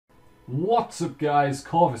What's up guys,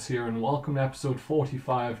 Corvus here and welcome to episode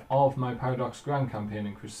 45 of my Paradox Grand campaign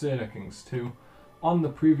in Crusader Kings 2. On the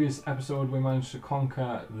previous episode we managed to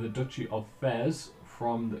conquer the Duchy of Fez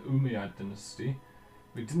from the Umayyad dynasty.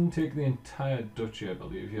 We didn't take the entire duchy, I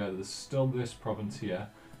believe. Yeah, there's still this province here.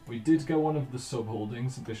 We did get one of the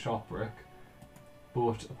sub-holdings, Bishopric,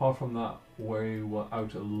 but apart from that we were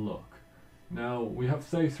out of luck. Now, we have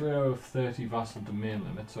 33 out of 30 vassal domain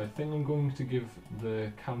limit, so I think I'm going to give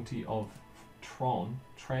the county of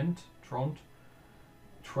Trent,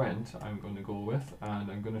 I'm going to go with,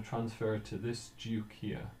 and I'm going to transfer it to this duke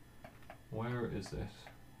here. Where is it?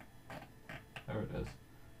 There it is.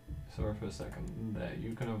 Sorry for a second. There,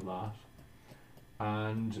 you can have that.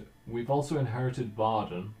 And we've also inherited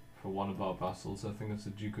Baden for one of our vassals. I think it's the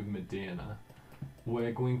Duke of Modena.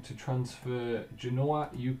 We're going to transfer Genoa.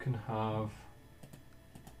 You can have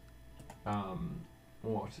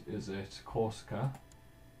what is it? Corsica.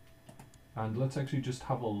 And let's actually just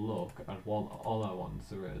have a look at what other ones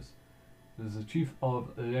there is. There's a chief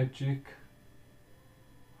of Leipzig,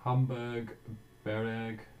 Hamburg,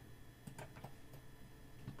 Bereg.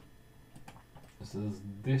 So there's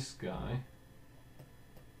this guy.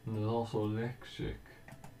 And there's also Leipzig,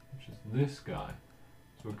 which is this guy.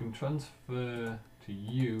 So we can transfer to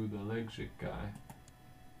you, the Leipzig guy,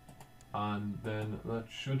 and then that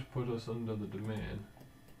should put us under the domain.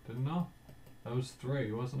 Didn't it? That was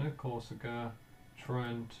 3, wasn't it? Corsica,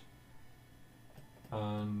 Trent,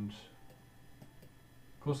 and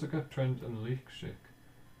Leipzig,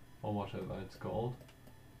 or whatever it's called.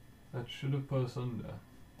 That should have put us under.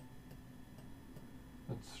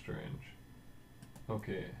 That's strange.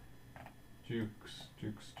 Okay, dukes.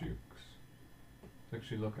 Let's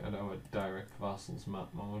actually look at our direct vassals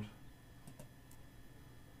map mode.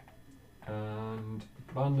 And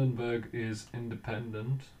Brandenburg is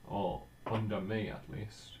independent, or under me at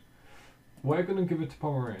least. We're going to give it to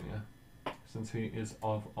Pomerania, since he is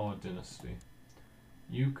of our dynasty.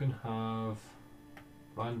 You can have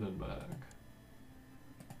Brandenburg.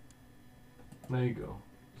 There you go.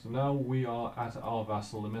 So now we are at our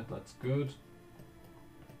vassal limit, that's good.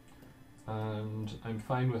 And I'm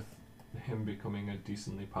fine with him becoming a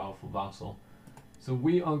decently powerful vassal. So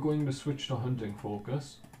we are going to switch to hunting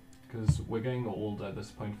focus, because we're getting old at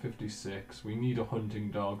this point, 56. We need a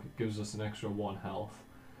hunting dog, it gives us an extra 1 health.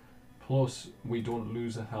 Plus we don't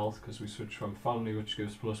lose a health because we switch from family, which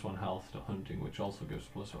gives +1 health, to hunting, which also gives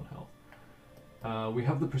 +1 health. We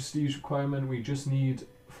have the prestige requirement, we just need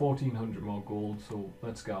 1400 more gold, so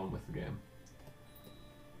let's get on with the game.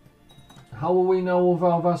 How are we now over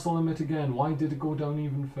our vassal limit again? Why did it go down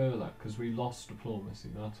even further? Because we lost diplomacy,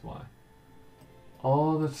 that's why.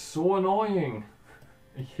 Oh, that's so annoying.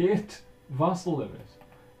 I hate vassal limit.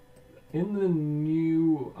 In the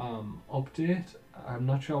new update, I'm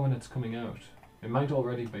not sure when it's coming out. It might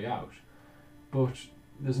already be out. But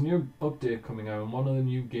there's a new update coming out, and one of the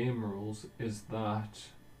new game rules is that,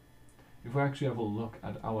 if we actually have a look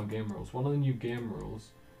at our game rules, one of the new game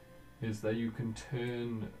rules is that you can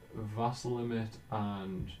turn vassal limit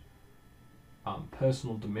and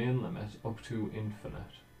personal domain limit up to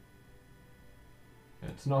infinite.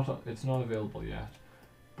 It's not available yet,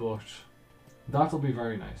 but that'll be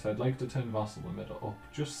very nice. I'd like to turn vassal limit up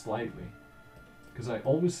just slightly, because I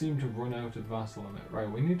always seem to run out of vassal limit. Right,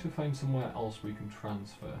 we need to find somewhere else we can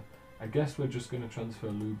transfer. I guess we're just going to transfer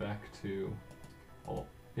Lübeck to,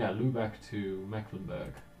 Lübeck to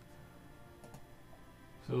Mecklenburg.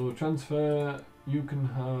 So transfer, you can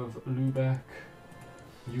have Lübeck,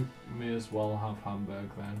 you may as well have Hamburg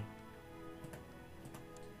then.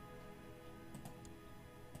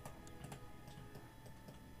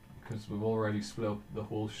 Because we've already split up the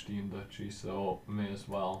Holstein Duchy, so may as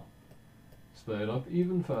well split it up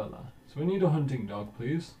even further. So we need a hunting dog,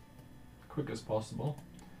 please, quick as possible,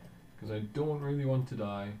 because I don't really want to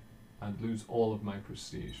die and lose all of my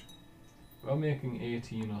prestige. We're making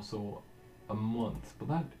 18 or so a month, but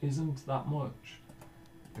that isn't that much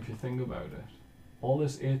if you think about it. All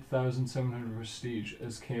this 8,700 prestige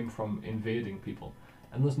came from invading people,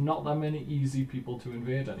 and there's not that many easy people to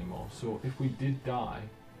invade anymore. So if we did die,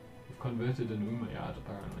 we've converted an Umayyad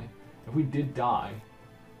apparently. If we did die,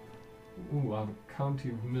 ooh, I have a county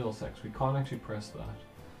of Middlesex. We can't actually press that.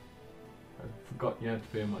 I forgot you had to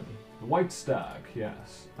pay money. The White Stag,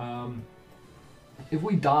 yes. If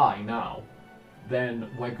we die now, then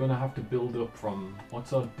we're going to have to build up from,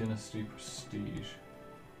 what's our dynasty prestige?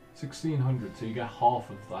 1600, so you get half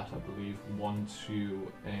of that, I believe, once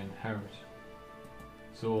you inherit.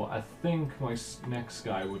 So I think my next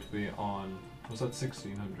guy would be on, was that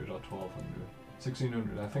 1600 or 1200?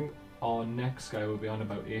 1600, I think our next guy will be on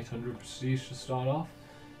about 800 prestige to start off.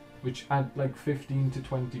 which at like 15 to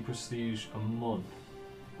 20 prestige a month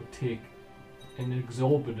would take an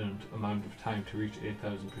exorbitant amount of time to reach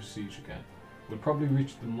 8,000 prestige again. Would probably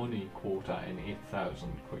reach the money quota in 8,000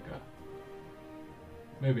 quicker.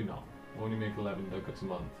 Maybe not. Only make 11 ducats a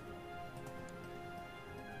month.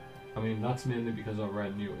 I mean, that's mainly because our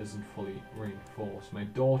retinue isn't fully reinforced. My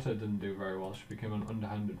daughter didn't do very well. She became an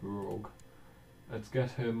underhanded rogue. Let's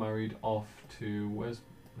get her married off to...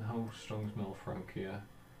 How strong's Milfrankia?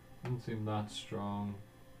 Doesn't seem that strong.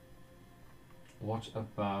 What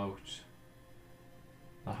about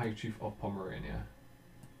the High Chief of Pomerania?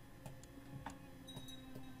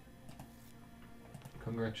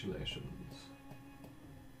 Congratulations.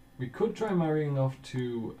 We could try marrying off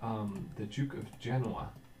to the Duke of Genoa,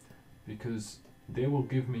 because they will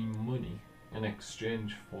give me money in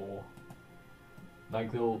exchange for,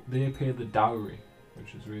 like, they pay the dowry,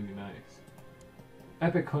 which is really nice.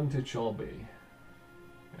 Epic hunt it shall be.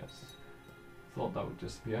 Yes. Thought that would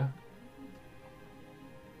disappear.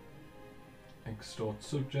 Extort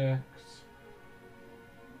subjects.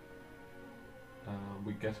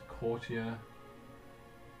 We get a courtier.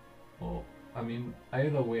 Well, I mean,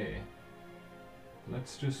 either way,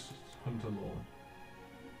 let's just hunt alone.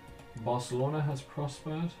 Barcelona has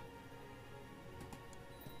prospered.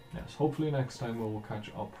 Yes, hopefully next time we will catch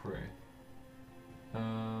our prey.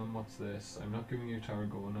 What's this? I'm not giving you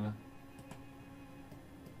Tarragona.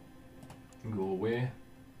 Go away.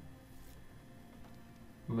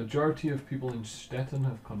 Majority of people in Stettin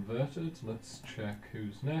have converted. Let's check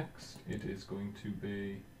who's next. It is going to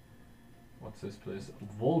be... What's this place?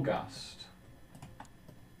 Volgast.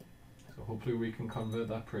 So hopefully we can convert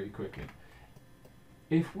that pretty quickly.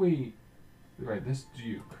 If we... Right, this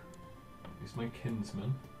Duke is my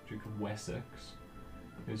kinsman, Duke of Wessex.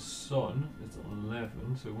 His son is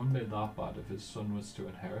 11, so it wouldn't be that bad if his son was to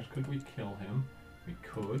inherit. Could we kill him? We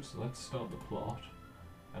could, so let's start the plot.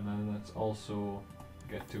 And then let's also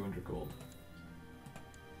get 200 gold.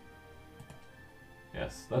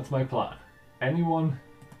 Yes, that's my plan. Anyone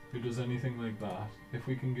who does anything like that, if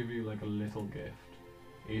we can give you like a little gift.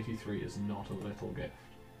 83 is not a little gift.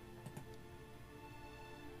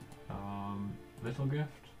 Little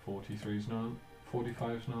gift? 43 is not,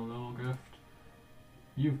 45 is not a little gift.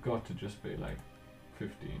 You've got to just be like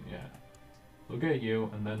 15, yeah. We'll get you,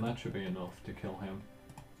 and then that should be enough to kill him,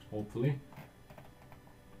 hopefully.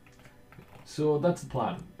 So that's the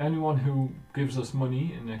plan. Anyone who gives us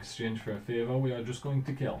money in exchange for a favour, we are just going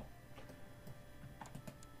to kill.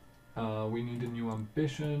 We need a new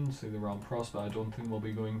ambition, see the realm prosper. I don't think we'll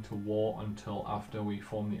be going to war until after we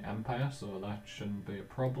form the empire, so that shouldn't be a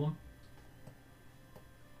problem.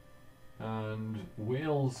 And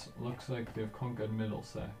Wales looks like they've conquered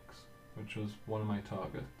Middlesex, which was one of my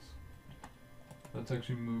targets. Let's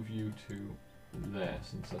actually move you to there,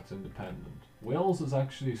 since that's independent. Wales has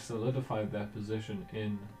actually solidified their position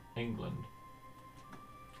in England.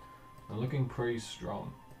 They're looking pretty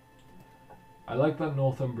strong. I like that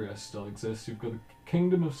Northumbria still exists. You've got the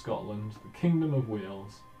Kingdom of Scotland, the Kingdom of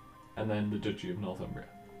Wales, and then the Duchy of Northumbria.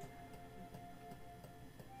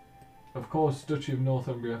 Of course, Duchy of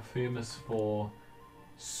Northumbria famous for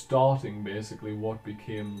starting basically what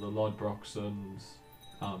became the Lodbrok sons'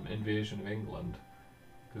 invasion of England,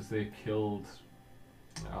 because they killed,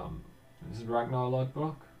 is it Ragnar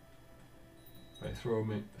Lodbrok? By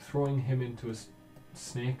throwing him into a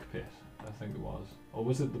snake pit, I think it was. Or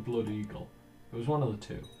was it the Blood Eagle? It was one of the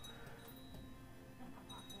two.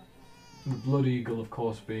 The Blood Eagle, of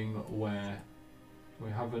course, being where we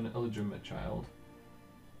have an illegitimate child.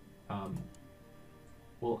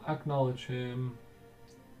 We'll acknowledge him.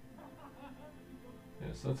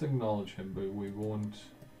 Yes, let's acknowledge him, but we won't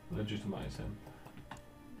legitimize him.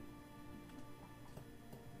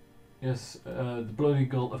 Yes, the Blood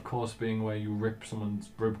Eagle, of course, being where you rip someone's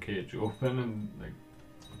ribcage open and like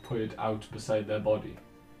put it out beside their body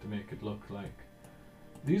to make it look like.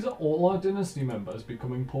 These are all our dynasty members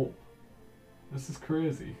becoming Pope. This is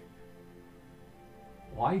crazy.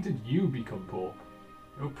 Why did you become Pope?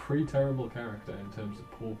 You're a pretty terrible character in terms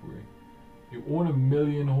of popery. You own 1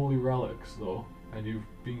 million holy relics though, and you've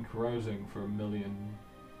been carousing for 1 million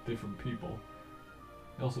different people.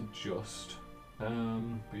 You're also just.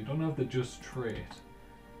 But you don't have the just trait.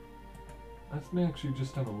 Let's me actually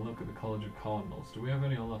just have a look at the College of Cardinals. Do we have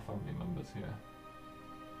any other family members here?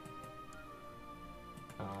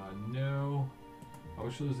 No. I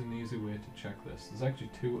wish there was an easy way to check this. There's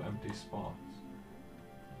actually 2 empty spots.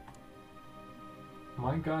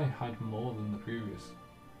 My guy had more than the previous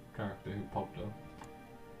character who popped up.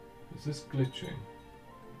 Is this glitching?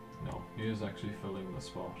 No, he is actually filling the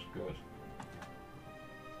spot. Good.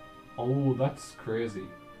 Oh, that's crazy.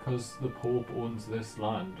 because the Pope owns this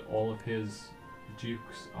land, all of his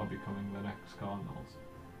dukes are becoming the next cardinals.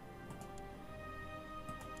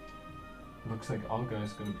 Looks like our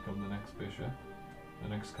guy's going to become the next bishop. The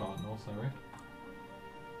next cardinal, sorry.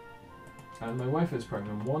 And my wife is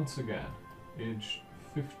pregnant once again. Age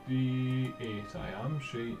 58 I am.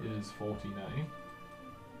 She is 49.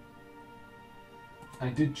 I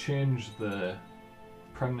did change the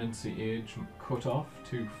pregnancy age cutoff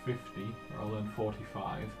to 50 rather than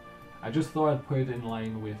 45. I just thought I'd put it in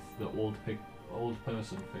line with the old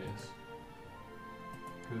person face.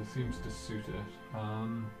 Because it seems to suit it.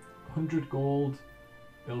 100 gold.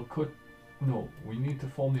 It'll cut... No, we need to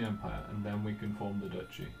form the empire and then we can form the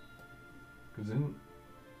duchy. Because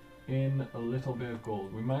in a little bit of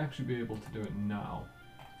gold, we might actually be able to do it now.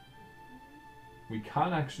 We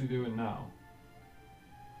can actually do it now.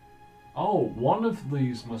 Oh, one of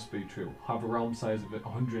these must be true. Have a realm size of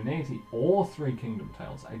 180 or 3 kingdom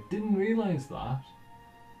tiles. I didn't realise that.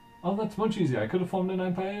 Oh, that's much easier. I could have formed an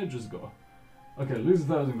empire ages ago. Okay, lose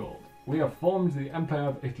 1,000 gold. We have formed the Empire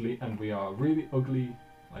of Italy and we are a really ugly,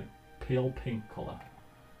 like, pale pink colour.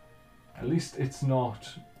 At least it's not...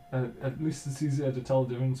 at least it's easier to tell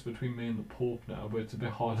the difference between me and the Pope now, but it's a bit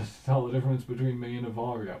harder to tell the difference between me and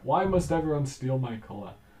Avaria. Why must everyone steal my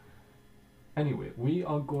colour? Anyway, we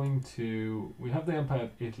are going to... We have the Empire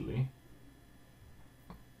of Italy,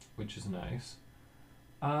 which is nice.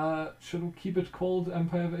 Should we keep it called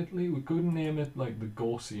Empire of Italy? We could name it like the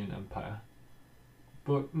Gaussian Empire.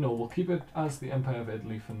 But no, we'll keep it as the Empire of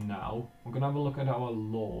Italy for now. We're going to have a look at our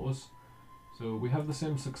laws. So we have the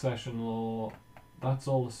same succession law. That's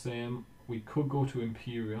all the same. We could go to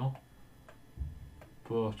Imperial,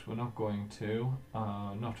 but we're not going to.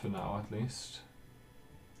 Not for now, at least.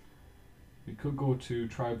 We could go to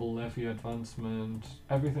Tribal Levy Advancement.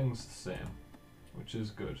 Everything's the same, which is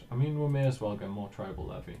good. I mean, we may as well get more Tribal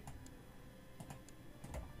Levy.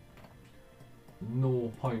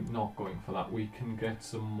 No point not going for that. We can get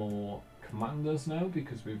some more commanders now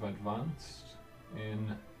because we've advanced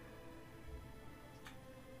in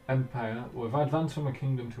Empire. We've advanced from a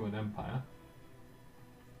kingdom to an empire.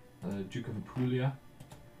 Duke of Apulia.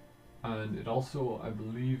 And it also, I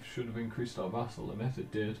believe, should have increased our vassal limit.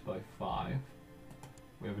 It did by 5.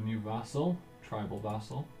 We have a new vassal, tribal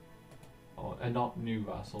vassal. Or, not new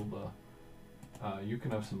vassal, but you can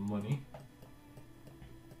have some money.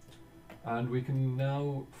 And we can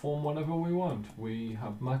now form whatever we want. We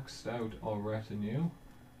have maxed out our retinue.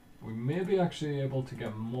 We may be actually able to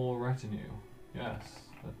get more retinue. Yes,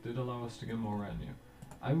 that did allow us to get more retinue.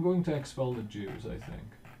 I'm going to expel the Jews, I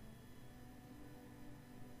think.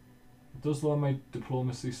 It does lower my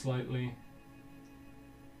diplomacy slightly,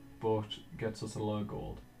 but gets us a lot of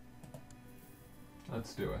gold.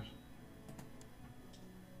 Let's do it.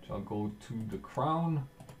 Shall go to the crown.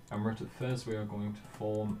 Emirate of Fez we are going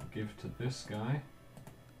to give to this guy.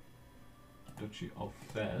 Duchy of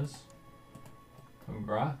Fez.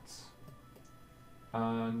 Congrats.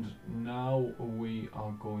 And now we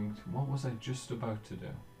are going to... What was I just about to do?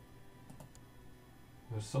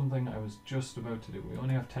 There's something I was just about to do. We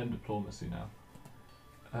only have 10 diplomacy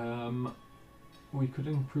now. We could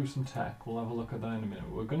improve some tech. We'll have a look at that in a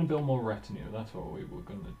minute. We're going to build more retinue. That's what we were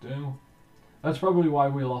going to do. That's probably why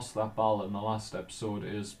we lost that battle in the last episode,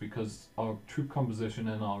 is because our troop composition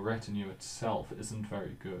and our retinue itself isn't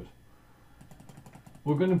very good.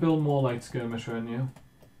 We're going to build more light skirmish retinue.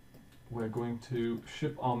 We're going to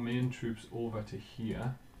ship our main troops over to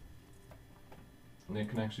here. And they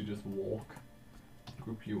can actually just walk.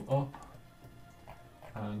 Group you up.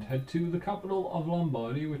 And head to the capital of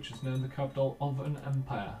Lombardy, which is now the capital of an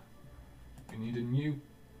empire. We need a new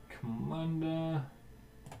commander.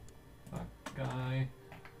 That guy.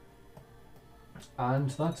 And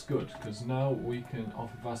that's good, because now we can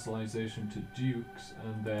offer vassalization to dukes,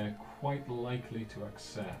 and they're quite likely to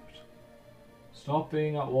accept. Stop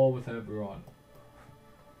being at war with everyone.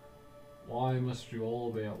 Why must you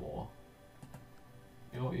all be at war?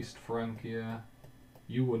 You're East Francia.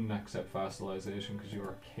 You wouldn't accept vassalization because you're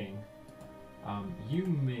a king. You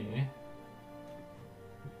may,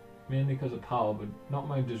 mainly because of power, but not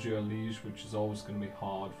my de jure liege, which is always going to be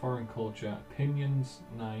hard. Foreign culture, opinions,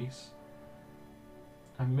 nice.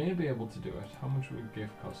 I may be able to do it. How much would a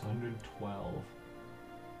gift cost? 112.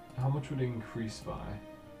 How much would it increase by?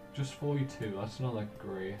 Just 42. That's not that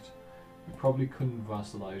great. We probably couldn't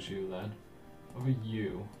vassalize you then. Over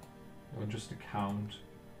you, or just a count.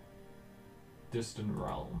 Distant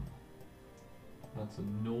realm. That's a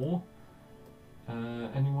no.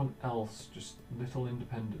 Anyone else? Just little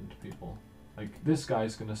independent people. Like, this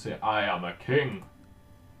guy's gonna say, I am a king.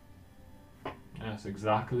 Yes,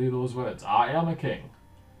 exactly those words. I am a king.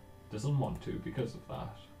 doesn't want to because of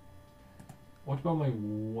that. What about my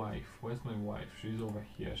wife? Where's my wife? She's over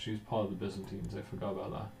here. She's part of the Byzantines. I forgot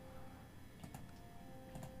about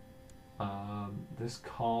that. This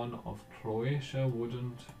Khan of Croatia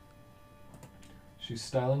wouldn't... She's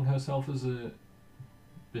styling herself as a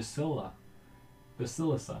Basilissa.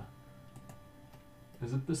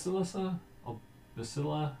 Is it Basilissa? Or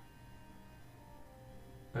Basila?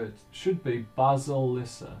 It should be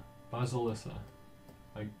Basilissa.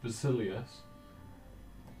 Like Basilius.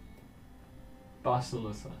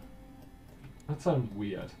 Basilissa. That sounds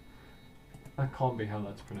weird. That can't be how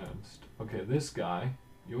that's pronounced. Okay, this guy,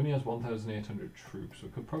 he only has 1,800 troops, so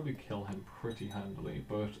we could probably kill him pretty handily,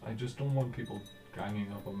 but I just don't want people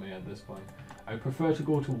ganging up on me at this point. I prefer to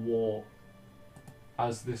go to war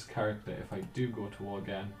as this character if I do go to war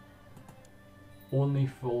again. Only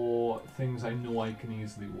for things I know I can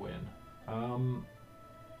easily win.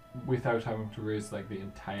 Without having to raise like the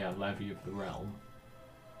entire levy of the realm.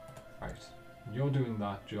 Right, you're doing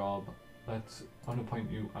that job. Let's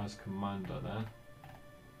unappoint you as commander then.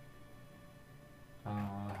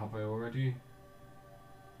 Have I already?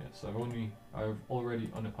 Yes, I've already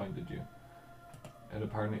unappointed you. It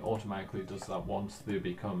apparently automatically does that once they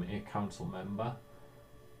become a council member.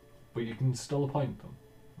 But you can still appoint them,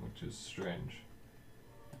 which is strange.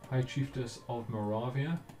 High Chiefess of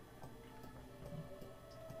Moravia.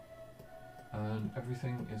 And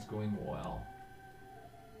everything is going well.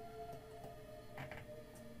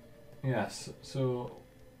 Yes, so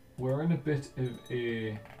we're in a bit of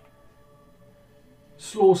a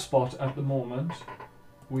slow spot at the moment.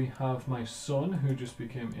 We have my son who just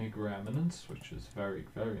became a Grey Eminence, which is very,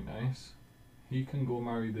 very nice. He can go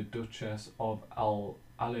marry the Duchess of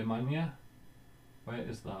Alemannia. Where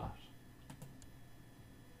is that?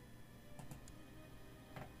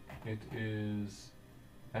 It is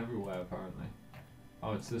everywhere apparently.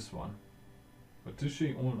 Oh, it's this one. But does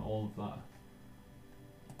she own all of that?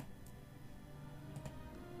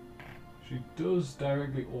 She does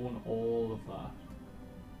directly own all of that.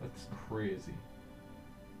 That's crazy.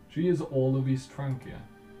 She is all of East Francia,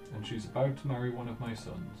 and she's about to marry one of my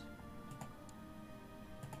sons.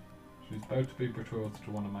 She's about to be betrothed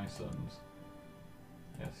to one of my sons.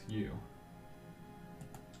 Yes, you.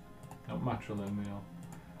 Not matrilineal.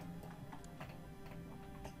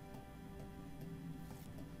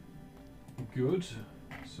 Good.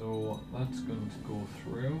 So that's going to go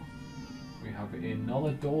through. We have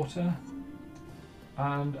another daughter.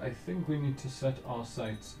 And I think we need to set our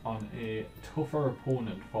sights on a tougher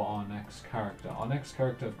opponent for our next character. Our next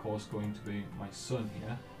character, of course, going to be my son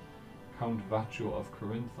here, Count Vacho of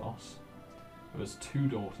Corinthos, who has 2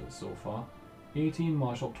 daughters so far. 18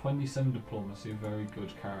 martial, 27 diplomacy, very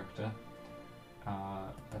good character. I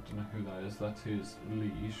don't know who that is, that's his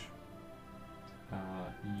liege.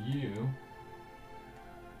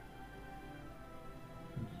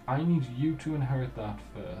 I need you to inherit that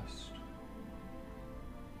first.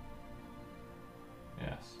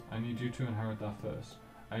 Yes, I need you to inherit that first.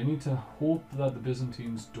 I need to hope that the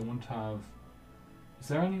Byzantines don't have... Is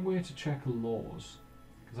there any way to check laws?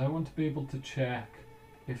 Because I want to be able to check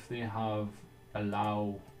if they have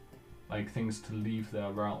like things to leave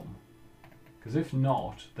their realm. Because if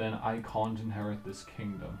not, then I can't inherit this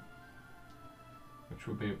kingdom. Which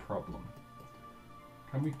would be a problem.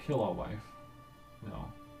 Can we kill our wife?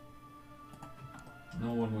 No.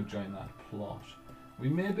 No one would join that plot. We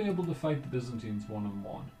may be able to fight the Byzantines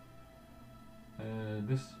one-on-one.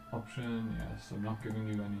 This option, yes, I'm not giving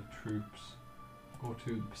you any troops. Go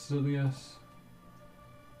to Basilius.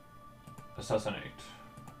 Assassinate.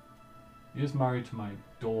 He is married to my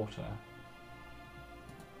daughter.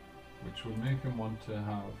 Which would make him want to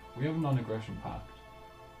have... We have a non-aggression pact.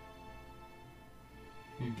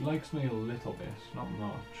 He likes me a little bit, not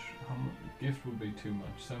much. Gift would be too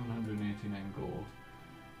much, 789 gold.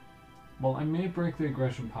 Well, I may break the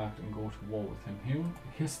aggression pact and go to war with him.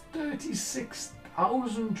 He has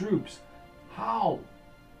 36,000 troops. How?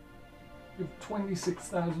 You have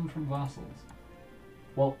 26,000 from vassals.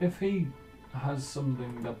 Well, if he has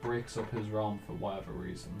something that breaks up his realm for whatever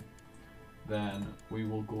reason, then we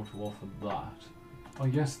will go to war for that. Oh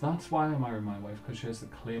yes, that's why I married my wife, because she has the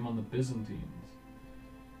claim on the Byzantines.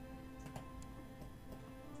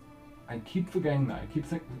 I keep forgetting that. I keep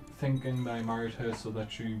thinking that I married her so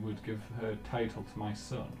that she would give her title to my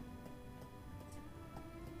son.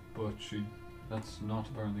 But that's not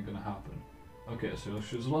apparently going to happen. Okay, so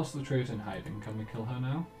she's lost the trait in hiding. Can we kill her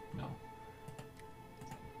now? No.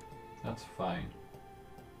 That's fine.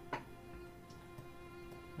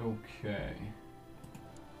 Okay.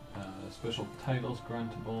 Special titles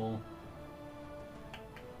grantable.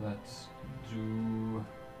 Let's do...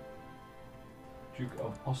 Duke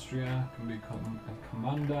of Austria can become a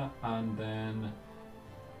commander, and then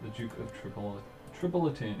the Duke of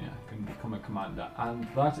Tripolitania can become a commander. And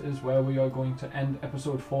that is where we are going to end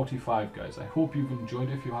episode 45, guys. I hope you've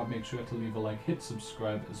enjoyed it. If you have, make sure to leave a like, hit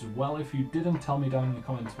subscribe as well. If you didn't, tell me down in the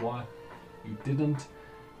comments why you didn't.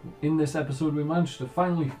 In this episode, we managed to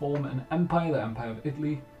finally form an empire, the Empire of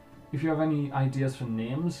Italy. If you have any ideas for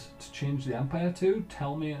names to change the empire to,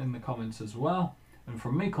 tell me in the comments as well. And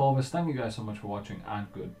from me, Corvus, thank you guys so much for watching, and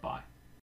goodbye.